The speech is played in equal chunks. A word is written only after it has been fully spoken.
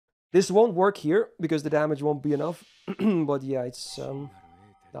This won't work here because the damage won't be enough. But yeah, it's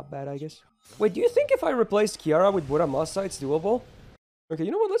not bad, I guess. Wait, do you think if I replaced Kiara with Muramasa, it's doable? Okay,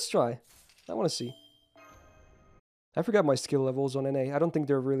 you know what? Let's try. I want to see. I forgot my skill levels on NA. I don't think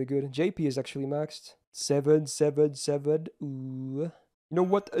they're really good. JP is actually maxed. 7, 7, 7. Ooh. You know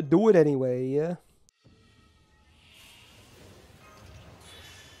what? Do it anyway, yeah?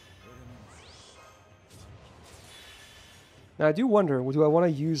 Now, I do wonder, do I want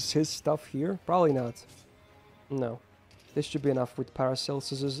to use his stuff here? Probably not. No. This should be enough with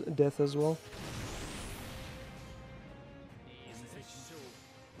Paracelsus's death as well.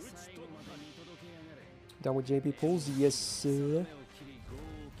 Done with JP pulls? Yes, sir.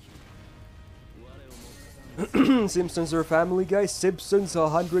 Simpsons are family, guys. Simpsons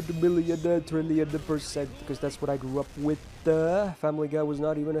 100 million trillion %, because that's what I grew up with. Family Guy was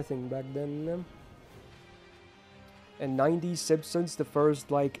not even a thing back then. And 90s Simpsons, the first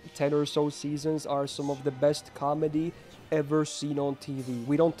like 10 or so seasons, are some of the best comedy ever seen on TV.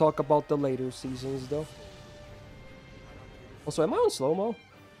 We don't talk about the later seasons though. Also, am I on slow-mo?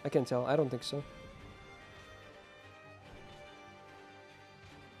 I can't tell. I don't think so.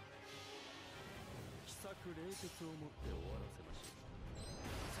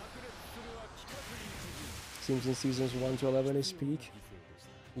 Seems in seasons 1 to 11 is peak.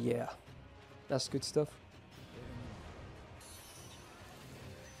 Yeah, that's good stuff.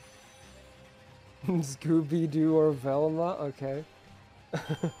 Scooby-Doo or Velma? Okay.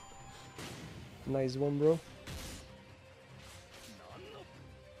 Nice one, bro.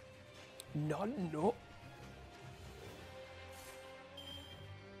 No.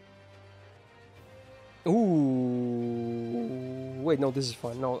 Ooh. Wait, no, this is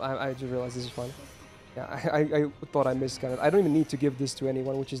fine. No, I just realized this is fine. Yeah, I thought I missed kind of. I don't even need to give this to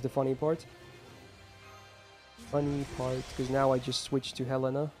anyone, which is the funny part. Funny part, because now I just switched to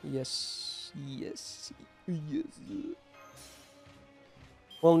Helena. Yes.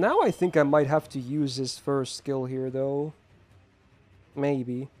 Well, now I think I might have to use his first skill here, though.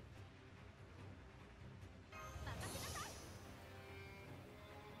 Maybe.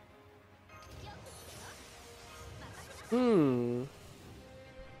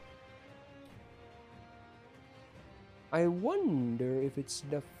 I wonder if it's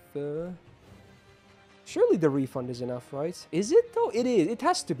enough. Surely the refund is enough, right? Is it though? It is. It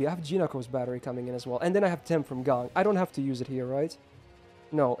has to be. I have Jinako's battery coming in as well. And then I have Tem from Gang. I don't have to use it here, right?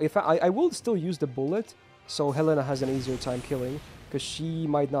 No, if I will still use the bullet, so Helena has an easier time killing, because she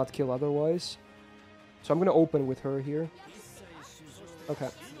might not kill otherwise. So I'm gonna open with her here. Okay.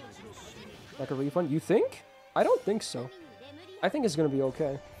 Like a refund? You think? I don't think so. I think it's gonna be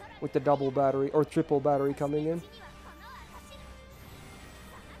okay with the double battery or triple battery coming in.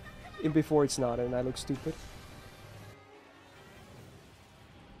 Before it's not, and I look stupid.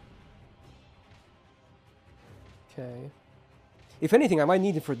 Okay. If anything, I might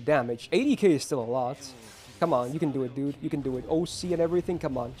need it for damage. 80k is still a lot. Come on, you can do it, dude. You can do it. OC and everything,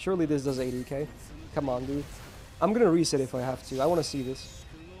 come on. Surely this does 80k. Come on, dude. I'm gonna reset if I have to. I want to see this.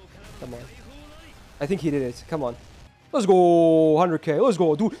 Come on. I think he did it. Come on. Let's go. 100k. Let's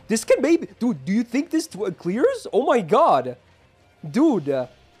go. Dude, this can maybe... Dude, do you think this clears? Oh my god. Dude,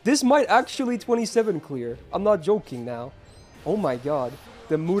 this might actually 27 clear. I'm not joking now. Oh my god.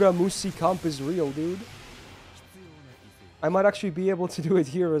 The Muramushi comp is real, dude. I might actually be able to do it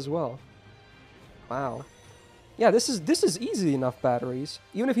here as well. Wow. Yeah, this is easy enough batteries.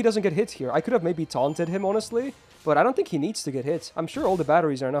 Even if he doesn't get hit here. I could have maybe taunted him, honestly. But I don't think he needs to get hit. I'm sure all the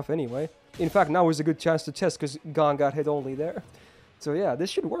batteries are enough anyway. In fact, now is a good chance to test because Gon got hit only there. So yeah,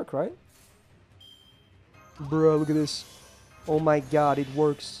 this should work, right? Bro, look at this. Oh my god, it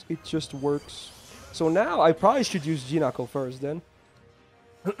works. It just works. So now I probably should use Jinako first then.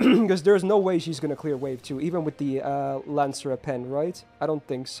 Because there's no way she's gonna clear wave 2, even with the Lancer pen, right? I don't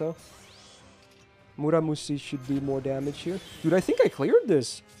think so. Muramushi should do more damage here. Dude, I think I cleared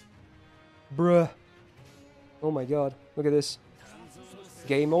this. Bruh. Oh my god. Look at this.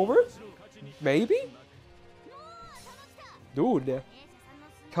 Game over? Maybe? Dude.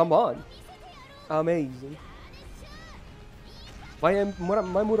 Come on. Amazing. My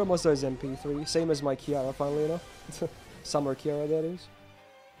Muramasa is MP3. Same as my Kiara, funnily enough. Summer Kiara, that is.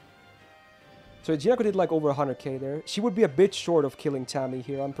 So Jinako did like over 100k there. She would be a bit short of killing Tammy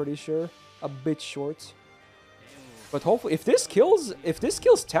here, I'm pretty sure. A bit short. But hopefully, if this kills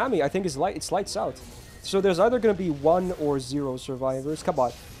Tammy, I think it's lights out. So there's either going to be 1 or 0 survivors. Come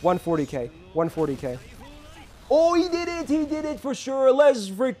on. 140k. 140k. Oh, he did it for sure. Let's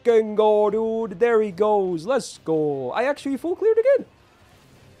freaking go, dude. There he goes. Let's go. I actually full cleared again.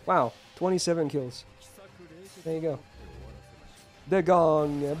 Wow. 27 kills. There you go. They're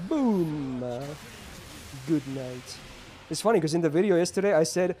gone. Boom. Good night. It's funny because in the video yesterday I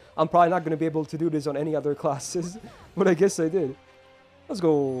said I'm probably not going to be able to do this on any other classes. But I guess I did. Let's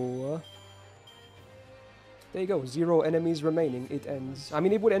go. There you go. 0 enemies remaining. It ends. I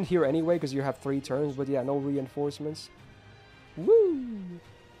mean, it would end here anyway because you have 3 turns. But yeah, no reinforcements. Woo!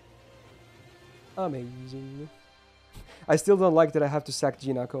 Amazing. I still don't like that I have to sack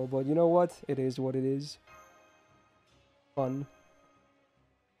Jinako. But you know what? It is what it is. Fun.